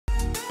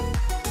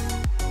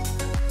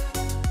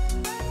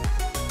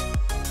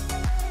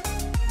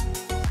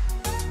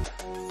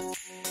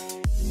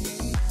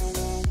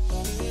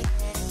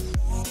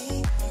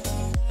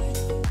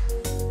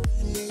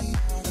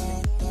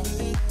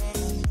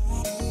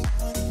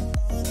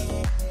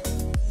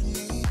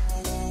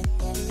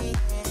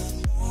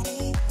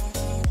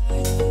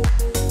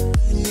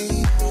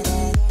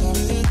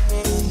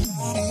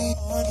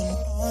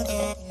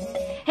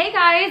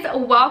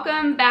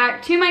welcome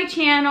back to my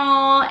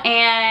channel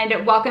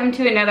and welcome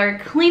to another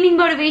cleaning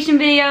motivation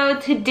video.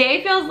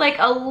 Today feels like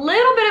a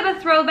little bit of a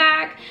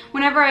throwback.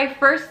 Whenever I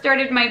first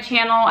started my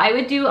channel, I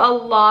would do a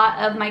lot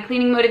of my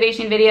cleaning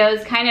motivation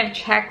videos kind of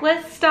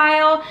checklist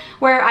style,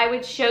 where I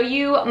would show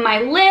you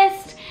my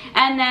list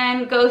and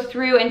then go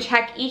through and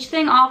check each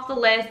thing off the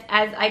list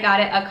as I got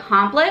it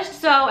accomplished.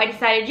 So I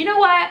decided, you know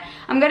what,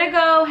 I'm gonna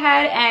go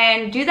ahead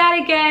and do that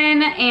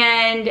again.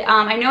 And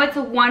I know it's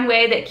one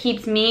way that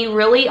keeps me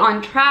really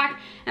on track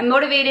and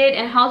motivated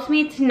and helps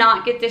me to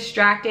not get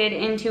distracted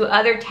into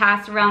other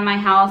tasks around my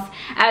house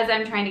as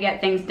I'm trying to get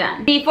things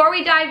done. Before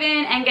we dive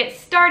in and get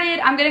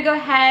started, I'm gonna go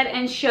ahead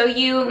and show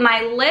you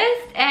my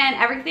list and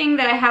everything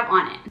that I have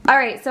on it. All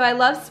right, so I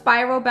love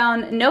spiral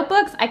bound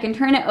notebooks. I can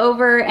turn it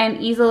over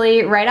and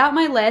easily write out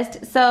my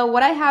list. So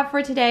what I have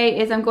for today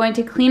is I'm going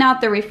to clean out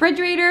the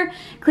refrigerator,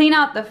 clean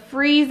out the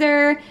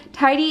freezer,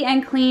 tidy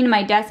and clean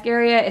my desk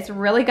area. It's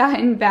really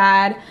gotten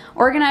bad.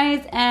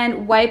 Organize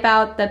and wipe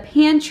out the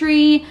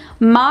pantry,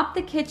 mop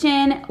the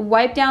kitchen,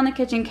 wipe down the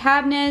kitchen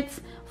cabinets,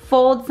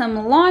 fold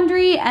some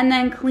laundry, and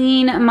then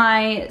clean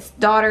my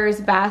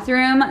daughter's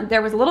bathroom.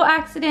 There was a little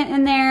accident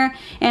in there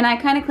and I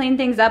kind of cleaned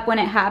things up when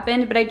it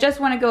happened, but I just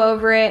want to go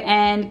over it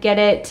and get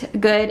it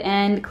good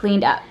and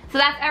cleaned up. So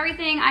that's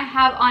everything I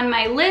have on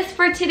my list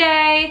for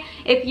today.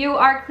 If you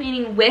are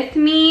cleaning with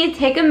me,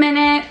 take a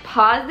minute,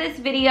 pause this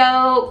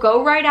video,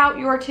 go write out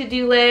your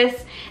to-do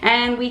list,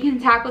 and we can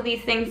tackle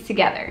these things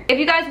together. If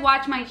you guys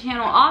watch my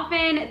channel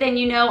often, then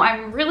you know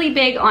I'm really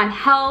big on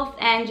health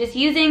and just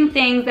using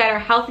things that are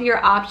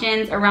healthier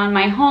options around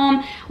my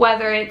home,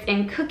 whether it's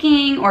in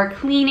cooking or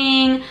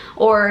cleaning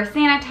or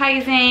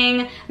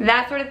sanitizing,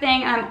 that sort of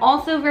thing. And I'm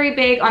also very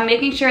big on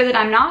making sure that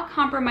I'm not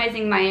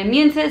compromising my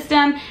immune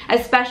system,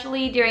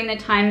 especially during the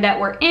time that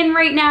we're in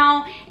right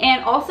now,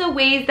 and also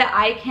ways that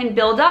I can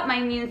build up my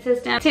immune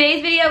system.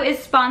 Today's video is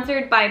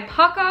sponsored by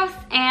Pacos,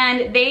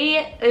 and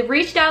they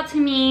reached out to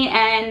me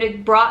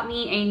and brought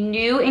me a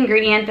new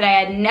ingredient that I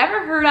had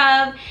never heard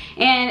of,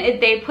 and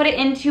they put it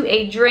into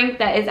a drink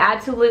that is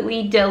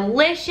absolutely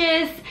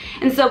delicious.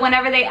 And so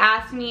whenever they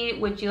asked me,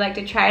 would you like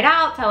to try it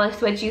out, tell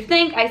us what you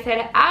think, I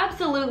said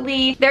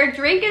absolutely. Their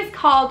drink is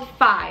called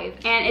 5,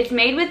 and it's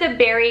made with a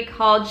berry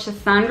called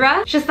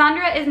Schisandra.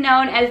 Schisandra is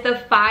known as the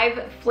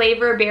 5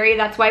 flavor berry.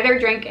 That's why their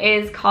drink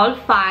is called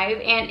 5,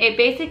 and it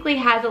basically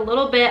has a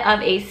little bit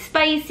of a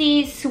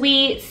spicy,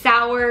 sweet,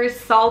 sour,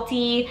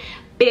 salty,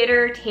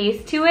 bitter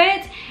taste to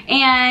it.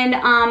 And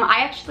I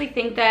actually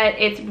think that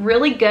it's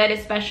really good,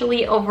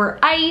 especially over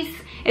ice.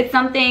 It's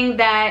something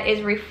that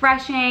is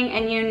refreshing,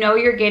 and you know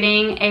you're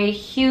getting a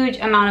huge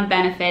amount of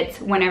benefits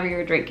whenever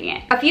you're drinking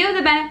it. A few of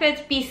the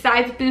benefits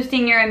besides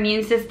boosting your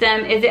immune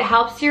system is it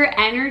helps your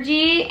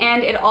energy,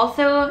 and it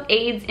also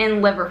aids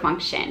in liver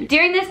function.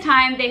 During this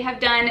time, they have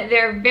done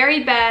their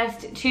very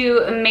best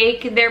to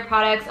make their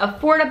products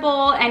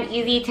affordable and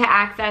easy to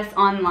access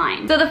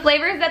online. So the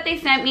flavors that they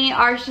sent me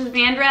are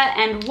Schisandra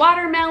and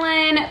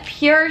watermelon,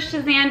 pure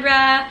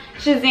Schisandra,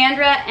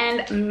 Schisandra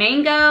and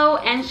mango,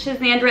 and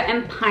Schisandra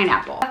and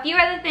pineapple. A few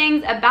other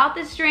things about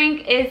this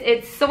drink is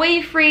it's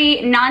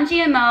soy-free,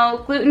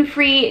 non-GMO,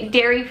 gluten-free,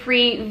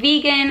 dairy-free,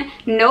 vegan,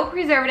 no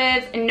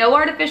preservatives, no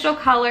artificial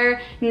color,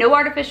 no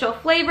artificial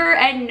flavor,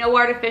 and no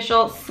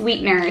artificial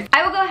sweeteners.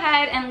 I will go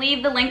ahead and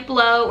leave the link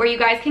below where you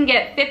guys can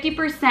get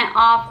 50%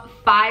 off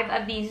 5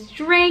 of these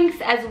drinks,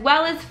 as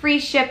well as free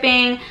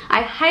shipping.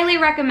 I highly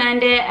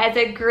recommend it as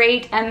a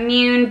great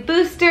immune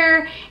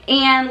booster,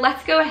 and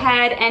let's go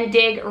ahead and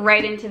dig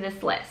right into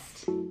this list.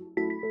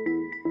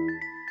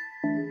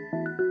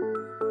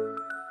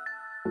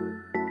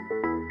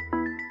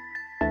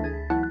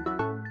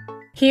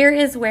 Here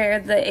is where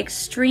the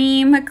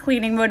extreme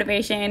cleaning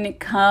motivation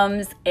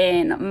comes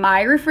in.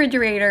 My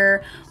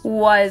refrigerator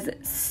was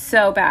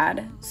so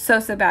bad,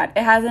 so bad.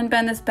 It hasn't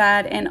been this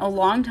bad in a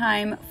long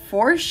time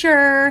for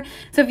sure.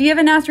 So if you have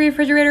a nasty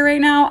refrigerator right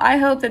now, I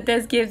hope that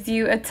this gives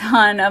you a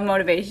ton of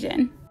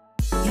motivation.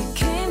 You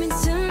came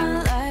into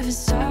my life and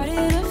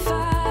started a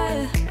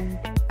fire.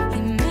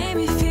 You made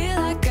me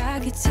feel like I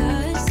could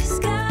touch the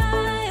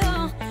sky.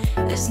 Oh,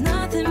 there's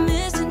nothing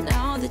missing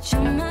now that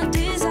you're my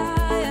desire.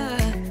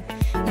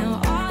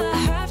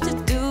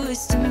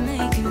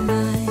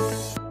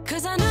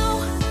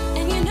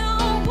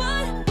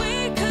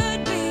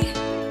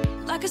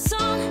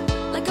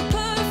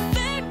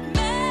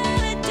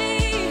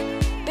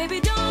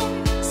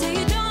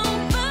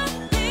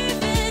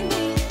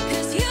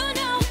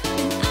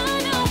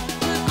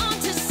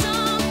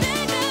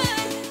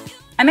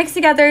 I mixed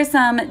together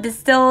some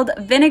distilled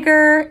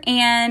vinegar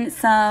and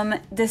some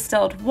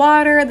distilled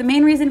water. The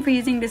main reason for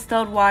using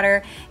distilled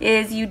water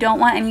is you don't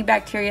want any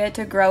bacteria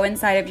to grow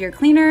inside of your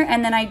cleaner,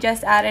 and then I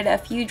just added a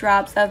few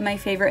drops of my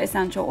favorite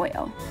essential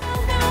oil.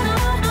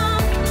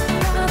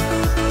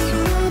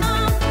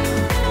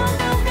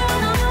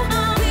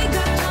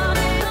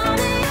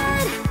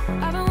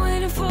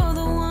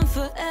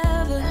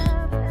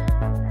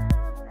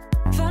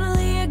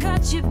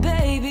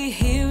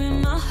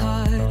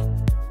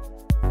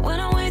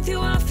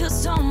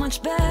 So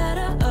much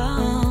better,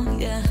 oh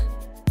yeah.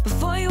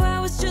 Before you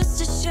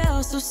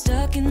so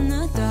stuck in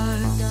the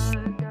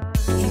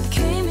dark. You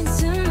came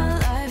into my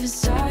life and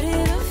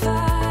started a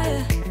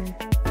fire.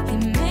 You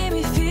made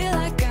me feel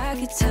like I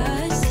could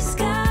touch the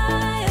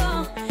sky.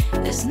 Oh,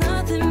 there's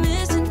nothing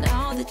missing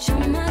now that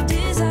you're my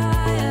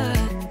desire.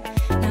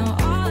 Now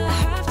all I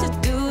have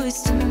to do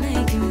is to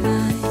make you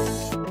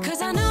mine.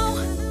 'Cause I know,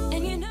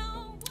 and you know.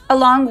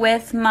 Along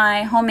with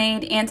my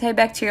homemade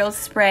antibacterial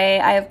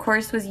spray, I of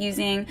course was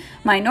using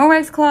my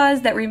Norwex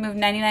cloths that removed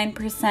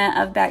 99%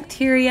 of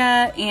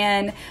bacteria,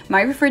 and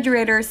my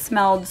refrigerator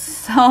smelled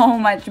so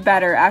much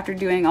better after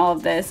doing all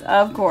of this,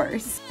 of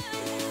course.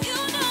 You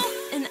know,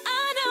 and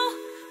I know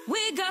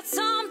we got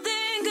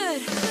something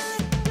good.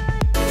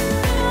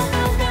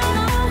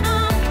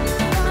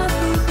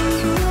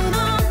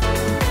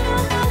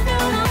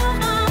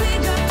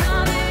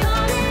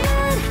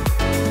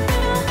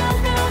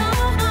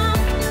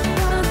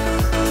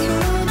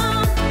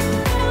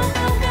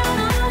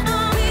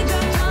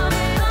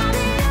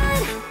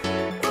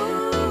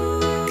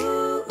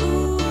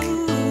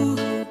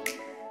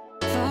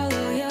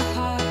 Follow your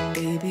heart,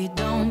 baby,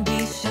 don't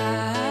be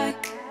shy.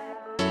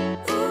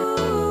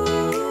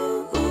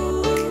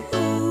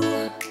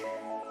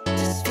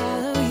 Just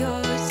follow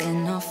yours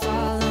and I'll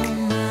follow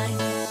mine.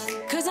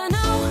 'Cause I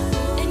know,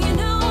 and you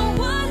know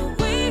what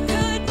we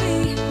could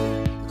be.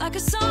 Like a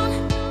song,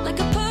 like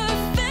a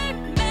perfect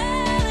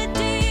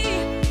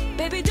melody.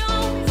 Baby,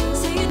 don't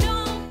say you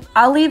don't.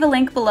 I'll leave a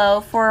link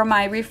below for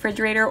my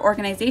refrigerator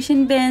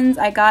organization bins.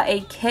 I got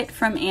a kit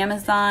from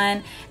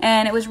Amazon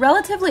and it was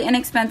relatively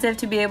inexpensive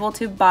to be able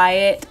to buy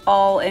it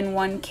all in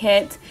one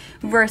kit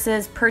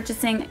versus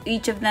purchasing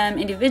each of them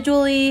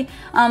individually.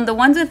 The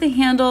ones with the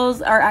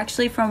handles are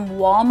actually from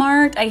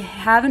Walmart. I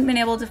haven't been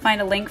able to find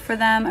a link for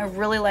them. I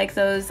really like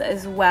those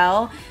as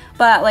well.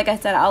 But like I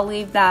said, I'll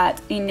leave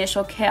that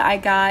initial kit I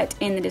got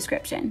in the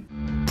description.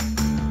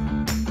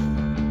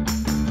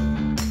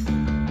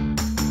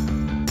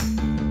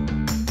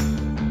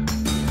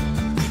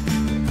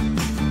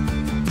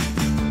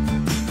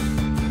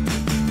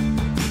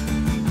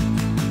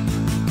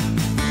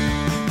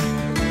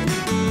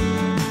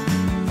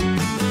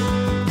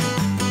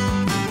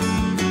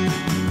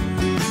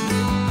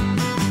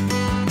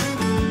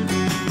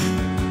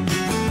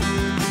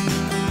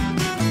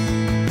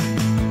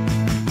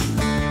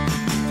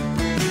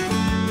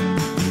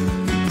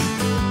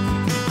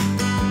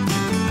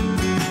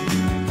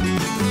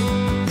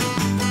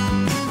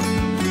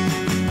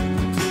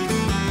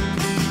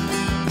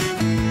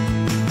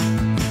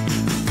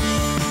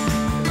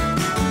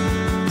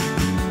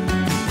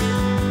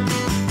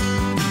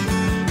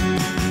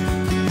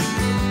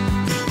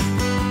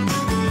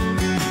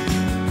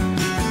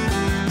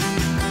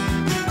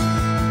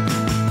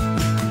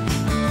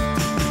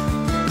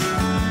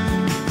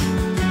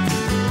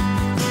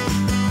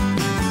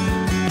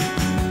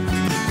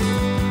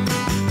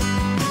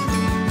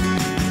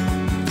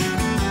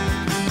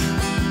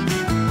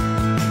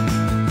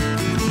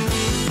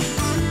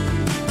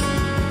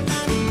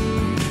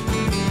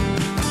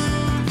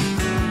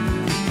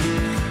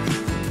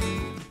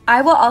 I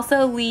will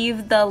also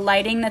leave the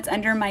lighting that's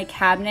under my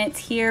cabinets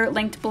here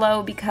linked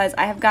below because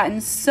I have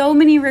gotten so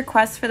many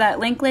requests for that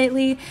link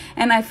lately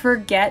and I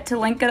forget to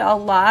link it a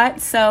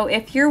lot. So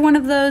if you're one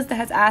of those that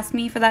has asked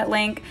me for that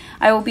link,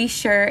 I will be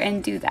sure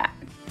and do that.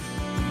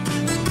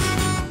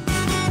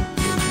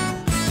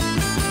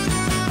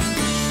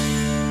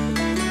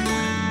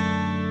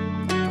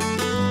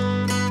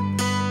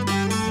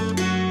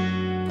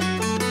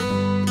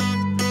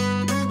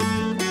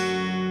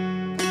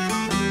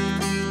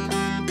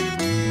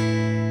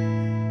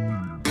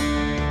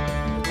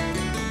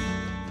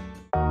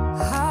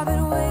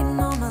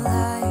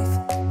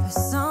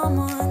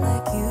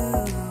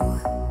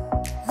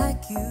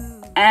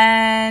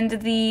 And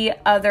the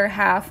other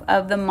half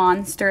of the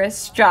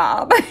monstrous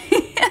job.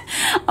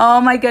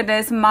 Oh my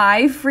goodness,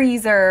 my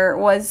freezer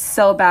was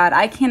so bad.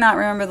 I cannot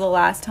remember the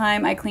last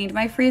time I cleaned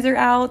my freezer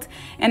out,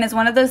 and it's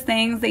one of those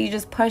things that you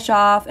just push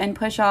off and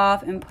push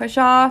off and push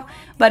off,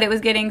 but it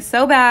was getting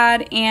so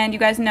bad. And you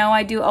guys know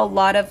I do a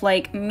lot of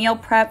like meal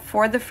prep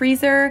for the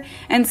freezer,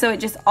 and so it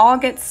just all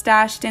gets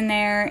stashed in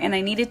there and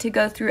I needed to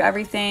go through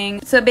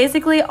everything. So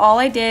basically all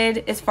I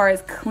did as far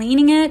as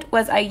cleaning it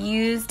was I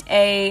used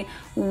a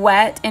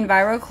wet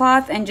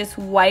EnviroCloth and just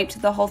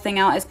wiped the whole thing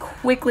out as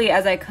quickly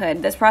as I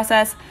could. This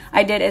process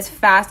I did as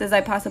fast as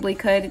I possibly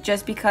could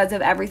just because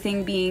of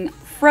everything being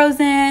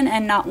frozen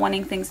and not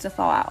wanting things to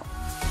thaw out.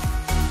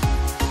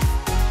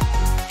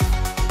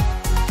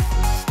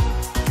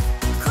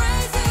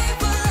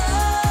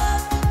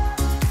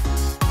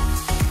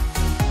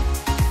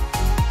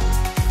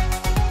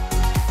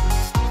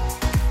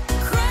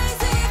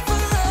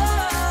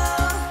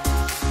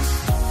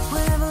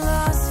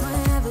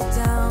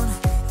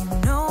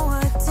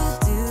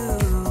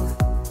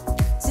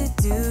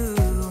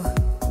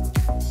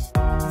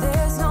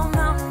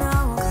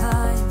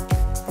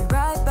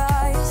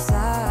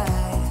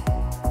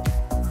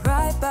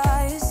 Right by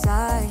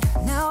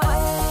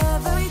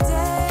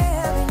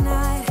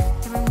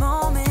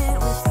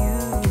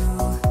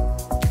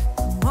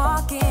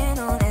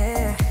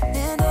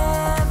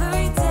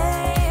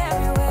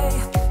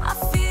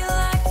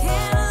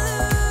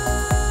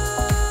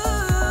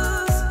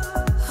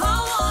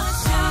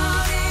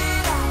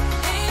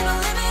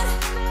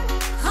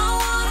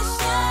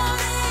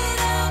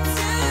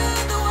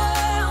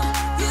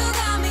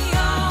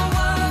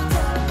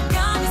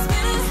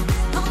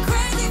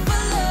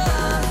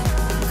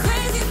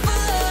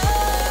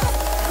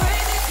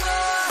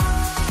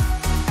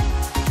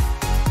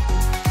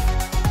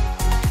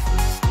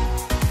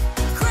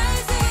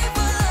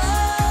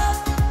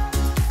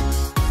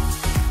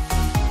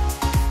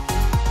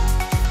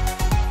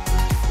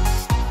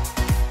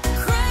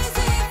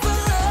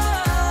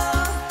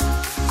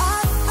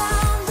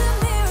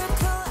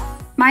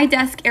My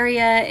desk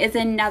area is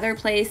another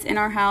place in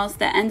our house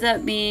that ends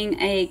up being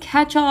a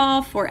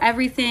catch-all for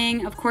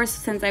everything. Of course,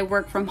 since I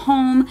work from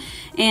home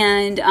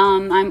and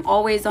I'm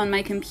always on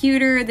my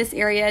computer, this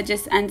area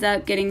just ends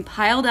up getting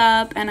piled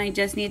up and I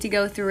just need to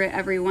go through it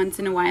every once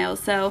in a while.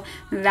 So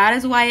that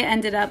is why it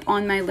ended up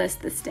on my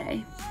list this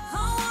day.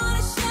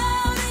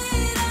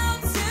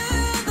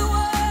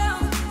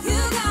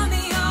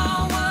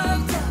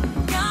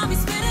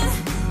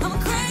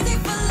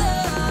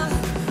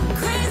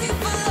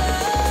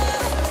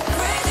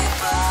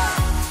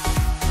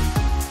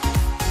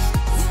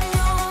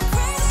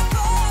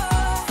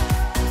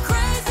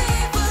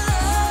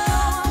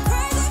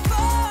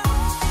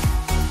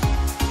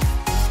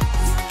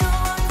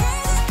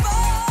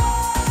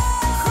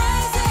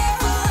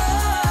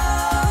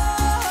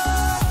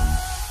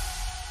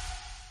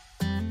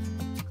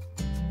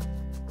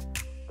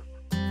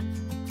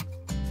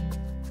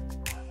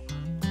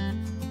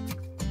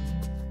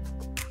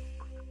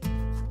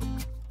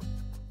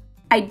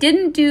 I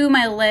didn't do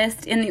my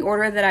list in the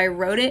order that I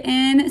wrote it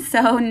in,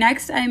 so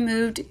next I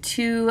moved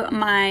to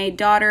my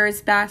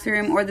daughter's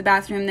bathroom, or the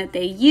bathroom that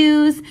they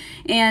use,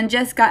 and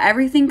just got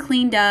everything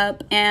cleaned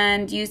up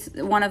and used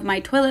one of my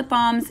toilet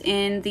bombs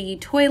in the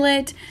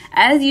toilet.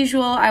 As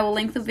usual, I will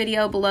link the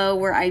video below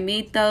where I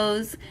made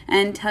those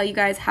and tell you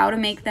guys how to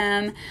make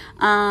them.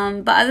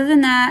 But other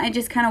than that, I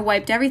just kind of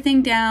wiped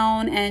everything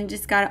down and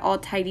just got it all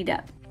tidied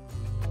up.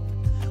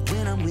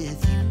 When I'm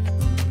with you.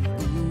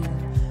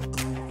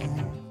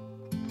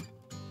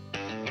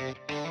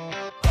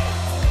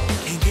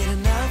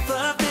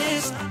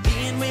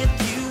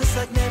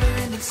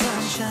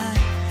 Sunshine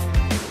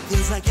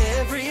feels like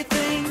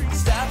everything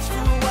stops for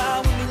a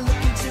while when we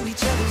look into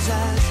each other's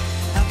eyes.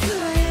 How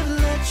could I ever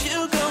let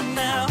you go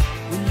now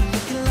when you're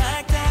looking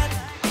like that?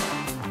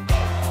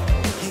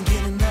 Can't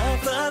get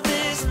enough of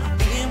this.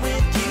 Being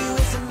with you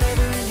is a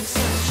never-ending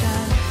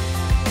sunshine.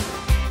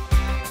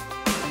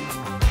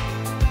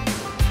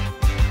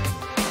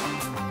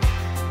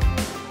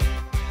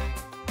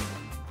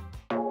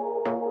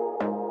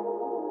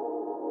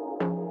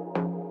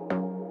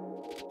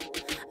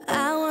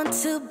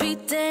 To be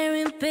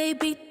daring,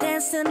 baby,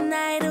 dance the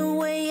night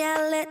away.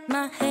 I let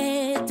my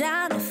head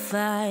down if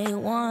I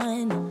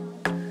won.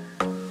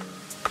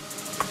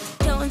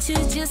 Don't you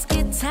just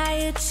get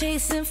tired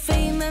chasing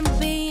fame and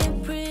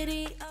being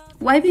pretty?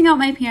 Wiping out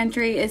my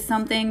pantry is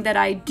something that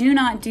I do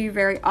not do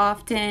very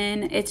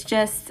often. It's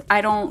just, I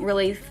don't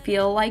really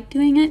feel like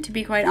doing it, to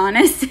be quite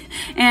honest,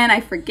 and I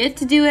forget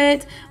to do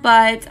it,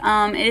 but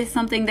it is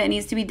something that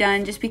needs to be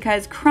done just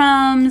because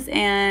crumbs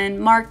and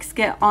marks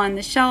get on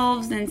the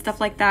shelves and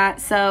stuff like that,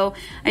 so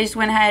I just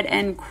went ahead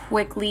and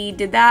quickly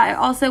did that. I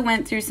also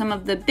went through some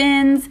of the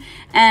bins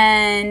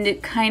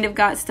and kind of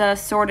got stuff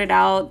sorted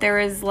out. There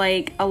is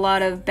like a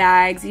lot of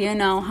bags, you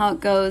know how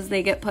it goes,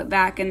 they get put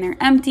back and they're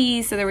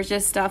empty, so there was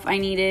just stuff I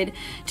needed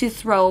to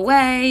throw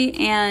away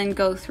and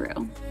go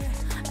through.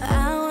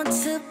 I want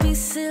to be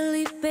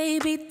silly,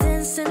 baby,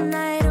 dance the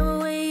night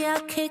away. I'll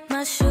kick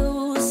my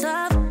shoes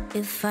off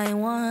if I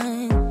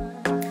want.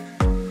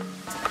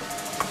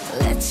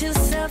 Let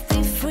yourself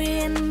be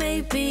free and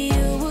maybe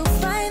you will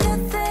find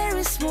that there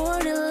is more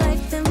to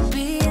life than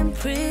being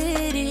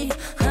pretty.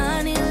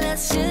 Honey,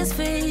 let's just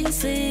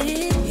face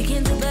it, you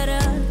can do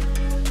better.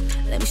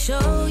 Let me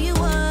show you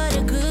what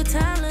a good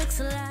time looks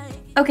like.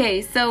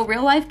 Okay, so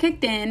real life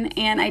kicked in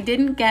and I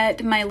didn't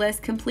get my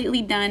list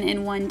completely done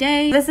in one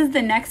day. This is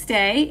the next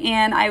day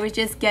and I was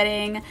just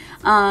getting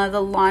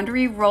the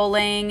laundry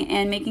rolling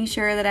and making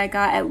sure that I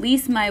got at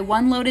least my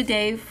one load a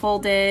day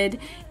folded,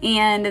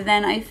 and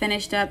then I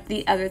finished up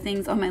the other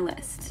things on my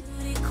list.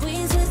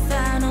 Queens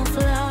without no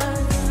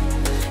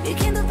flaws. You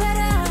can do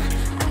better.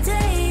 I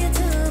dare you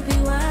to be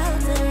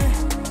wilder.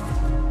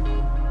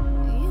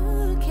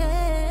 You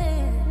can.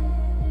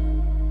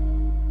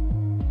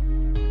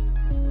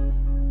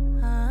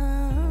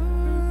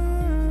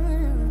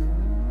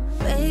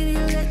 Baby,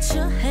 let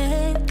your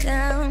head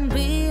down,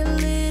 be a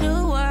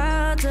little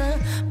wilder.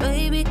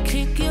 Baby,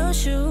 kick your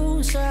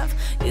shoes off.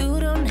 You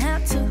don't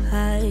have to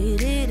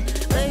hide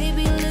it.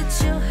 Baby,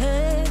 let your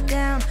head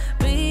down,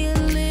 be a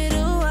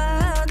little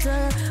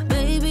wilder.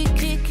 Baby,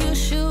 kick your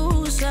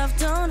shoes off,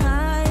 don't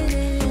hide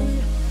it.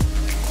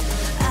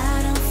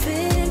 I don't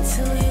fit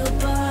into your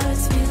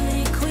bars,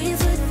 beauty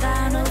queens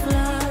without no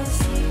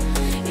flaws.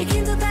 You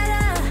can do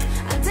better,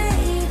 I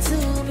dare you to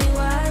be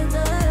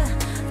wilder.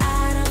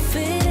 I don't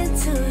fit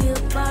into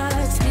your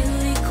bars,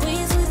 beauty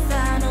queens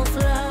without no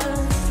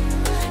flaws.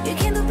 You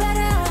can do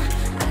better,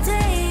 I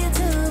dare you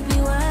to be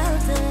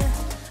wilder.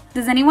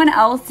 Does anyone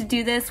else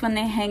do this when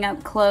they hang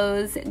up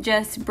clothes?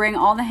 Just bring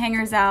all the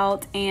hangers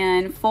out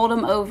and fold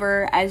them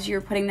over as you're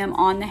putting them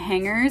on the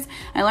hangers.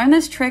 I learned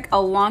this trick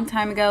a long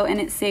time ago and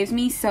it saves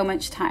me so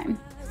much time.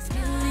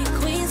 Beauty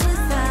queens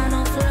without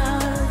no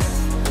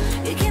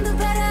flaws. You can do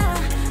better,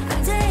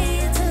 I dare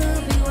you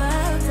to be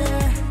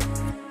wilder.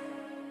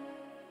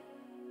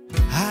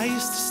 I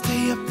used to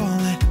stay up all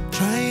night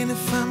trying to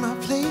find my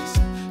place,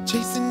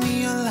 chasing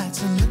neon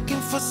lights and looking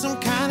for some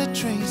kind of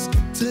trace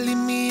to lead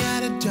me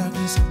out of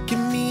darkness, give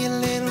me a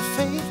little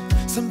faith.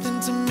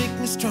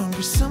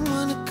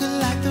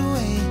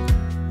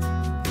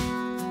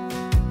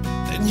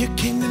 you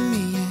came to me.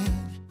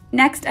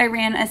 Next, I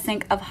ran a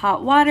sink of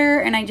hot water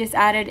and I just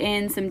added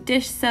in some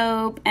dish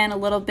soap and a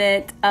little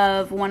bit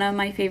of one of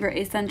my favorite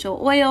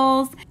essential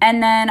oils.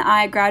 And then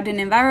I grabbed an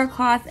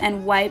EnviroCloth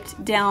and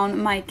wiped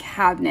down my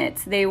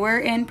cabinets. They were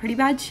in pretty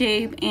bad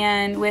shape,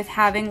 and with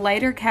having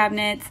lighter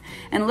cabinets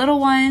and little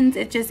ones,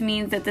 it just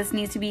means that this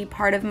needs to be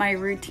part of my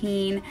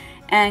routine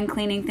and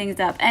cleaning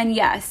things up. And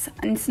yes,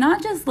 it's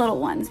not just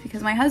little ones,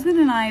 because my husband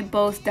and I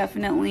both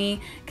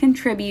definitely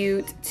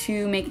contribute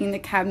to making the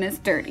cabinets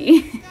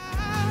dirty.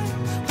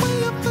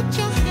 Put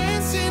your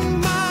hands in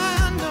mine,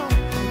 I know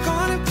I'm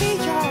gonna be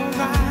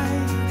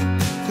alright.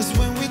 'Cause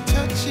when we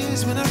touch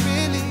is when I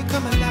really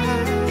come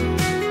alive.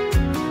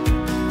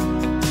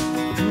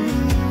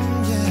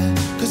 Yeah.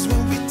 'Cause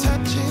when we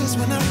touch is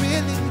when I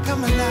really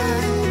come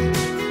alive.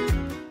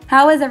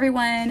 How has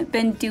everyone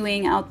been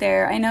doing out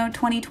there? I know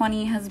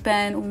 2020 has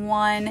been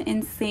one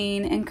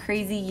insane and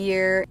crazy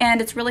year, and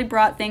it's really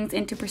brought things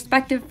into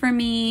perspective for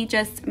me,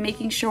 just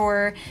making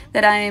sure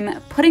that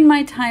I'm putting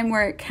my time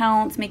where it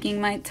counts,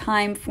 making my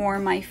time for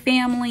my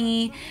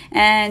family,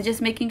 and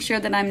just making sure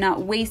that I'm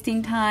not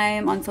wasting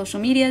time on social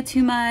media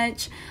too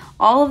much.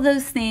 All of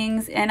those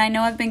things. And I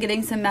know I've been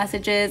getting some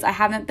messages. I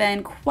haven't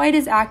been quite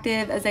as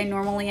active as I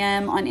normally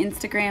am on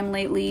Instagram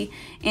lately,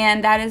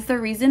 and that is the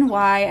reason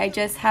why. I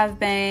just have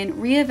been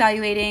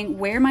reevaluating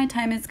where my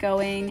time is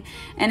going,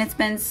 and it's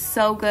been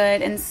so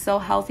good and so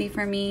healthy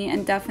for me,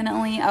 and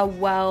definitely a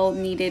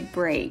well-needed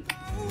break.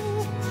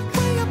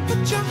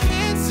 Put your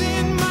hands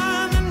in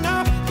mine, I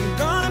know I'm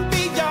gonna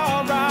be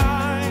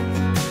alright.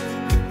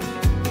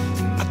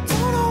 I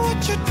don't know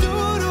what you do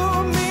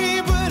to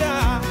me, but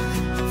I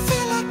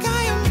feel like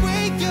I am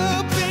way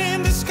up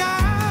in the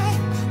sky.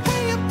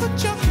 When you put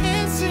your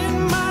hands in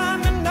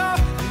mine, I know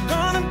I'm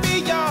gonna be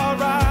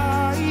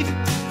alright.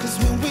 'Cause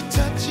when we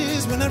touch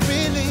is when I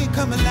really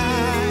come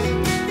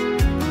alive.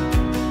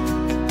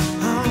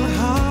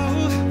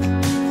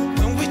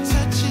 When we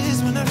touch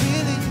is when I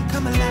really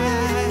come alive.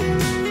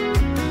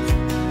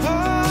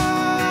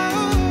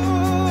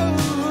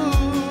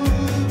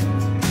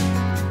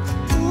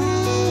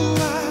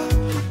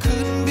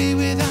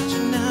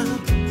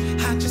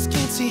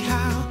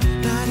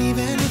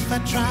 I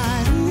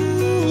tried,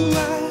 ooh,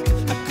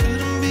 I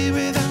couldn't be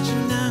without you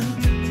now.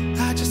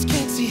 I just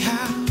can't see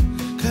how,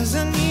 'cause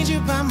I need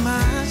you by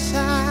my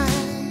side.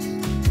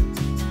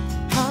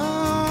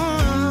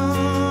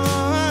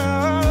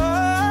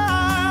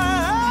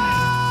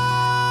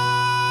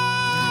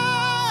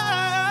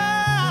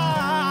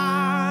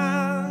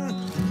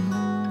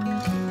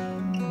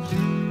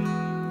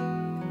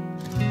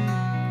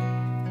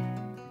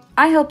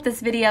 I hope this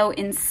video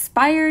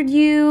inspired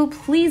you.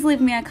 Please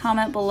leave me a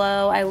comment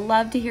below. I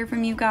love to hear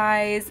from you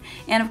guys.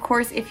 And of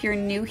course, if you're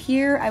new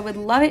here, I would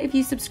love it if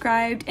you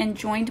subscribed and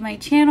joined my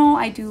channel.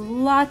 I do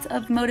lots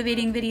of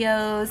motivating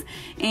videos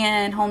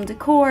and home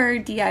decor,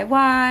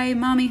 DIY,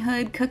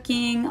 mommyhood,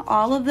 cooking,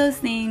 all of those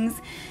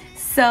things.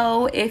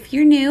 So if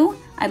you're new,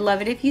 I'd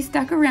love it if you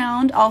stuck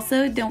around.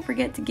 Also, don't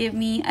forget to give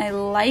me a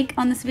like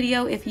on this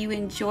video if you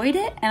enjoyed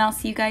it, and I'll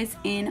see you guys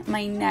in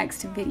my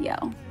next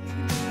video.